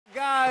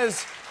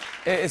guys,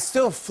 it's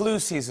still flu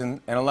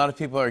season, and a lot of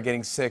people are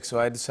getting sick, so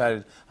I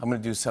decided I'm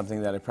going to do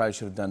something that I probably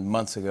should have done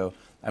months ago.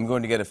 I'm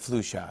going to get a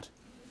flu shot.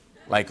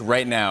 Like,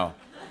 right now.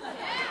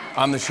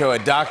 On the show, a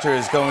doctor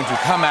is going to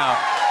come out.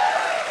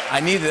 I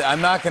need it.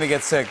 I'm not going to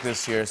get sick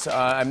this year, so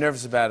I'm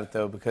nervous about it,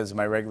 though, because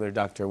my regular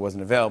doctor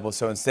wasn't available,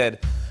 so instead,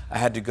 I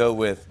had to go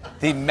with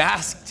the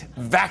masked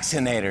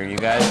vaccinator, you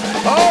guys.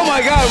 Oh,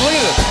 my God, look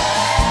at this.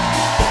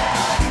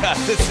 God,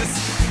 this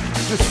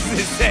is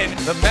insane.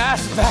 The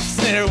masked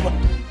vaccinator.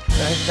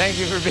 Thank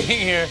you for being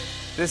here.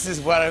 This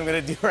is what I'm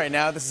going to do right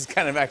now. This is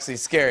kind of actually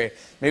scary.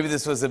 Maybe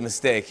this was a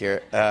mistake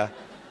here.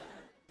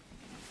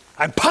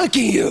 I'm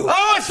punking you.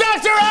 Oh, it's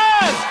Dr.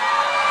 Oz!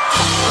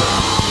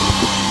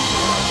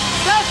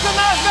 That's the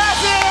masked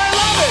vaccinator. I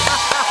love it.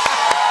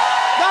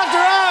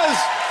 Dr. Oz!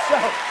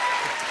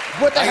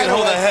 What the I heck? can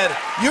hold that head.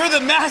 You're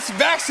the masked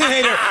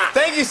vaccinator.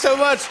 Thank you so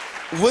much.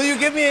 Will you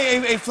give me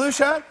a flu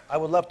shot? I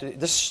would love to.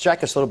 This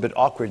jacket's a little bit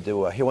awkward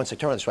to here. Once I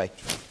turn this way.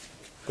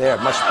 There,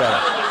 much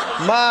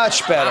better.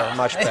 Much better,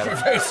 much better. You're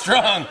very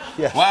strong.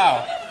 Yeah.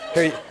 Wow.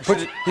 Here,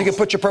 you can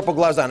put your purple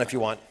gloves on if you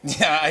want.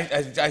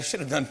 Yeah, I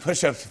should have done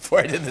push-ups before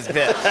I did this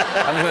bit.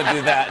 I'm going to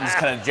do that and just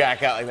kind of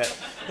jack out like that.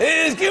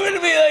 Just give it to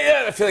me like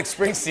that. I feel like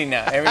Springsteen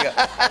now. Here we go.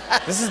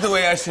 This is the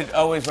way I should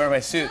always wear my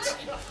suits.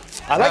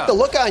 I like the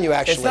look on you,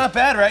 actually. It's not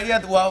bad, right?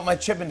 Yeah. Well, my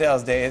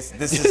Chippendales days.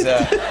 This is.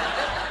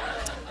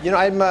 You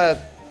know,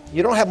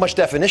 you don't have much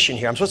definition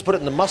here. I'm supposed to put it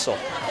in the muscle.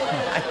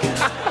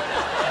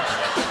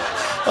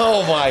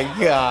 Oh my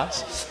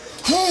gosh.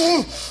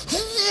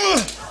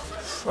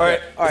 All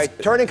right,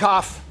 turn and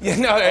cough. Yeah,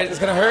 no, it's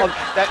gonna hurt. Oh,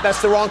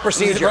 that's the wrong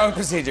procedure. It's the wrong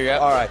procedure, yeah.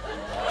 All right.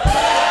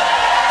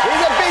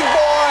 He's a big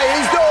boy.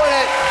 He's doing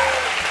it.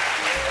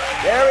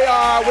 There we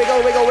are.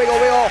 Wiggle, wiggle, wiggle,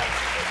 wiggle.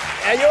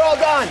 And you're all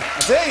done.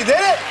 That's it. You did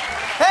it.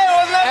 Hey, it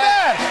wasn't that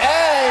bad.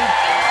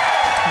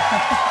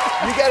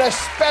 And you get a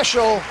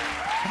special.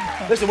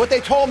 Listen, what they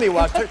told me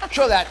was,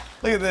 show that.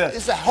 Look at this.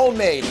 This is a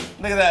homemade.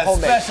 Look at that.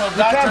 Homemade. Special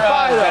Dr.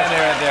 Oz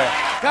right there.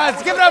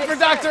 Guys, give it up for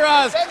Dr.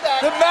 Oz,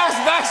 the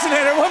masked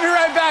vaccinator. We'll be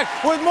right back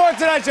with more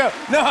Tonight Show.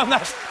 No, I'm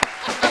not.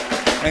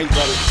 Thanks,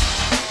 buddy.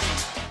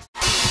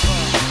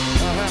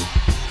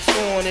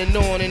 On and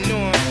on and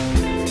on.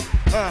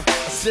 I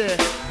said,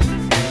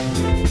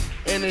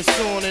 and it's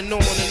on and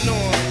on and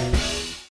on.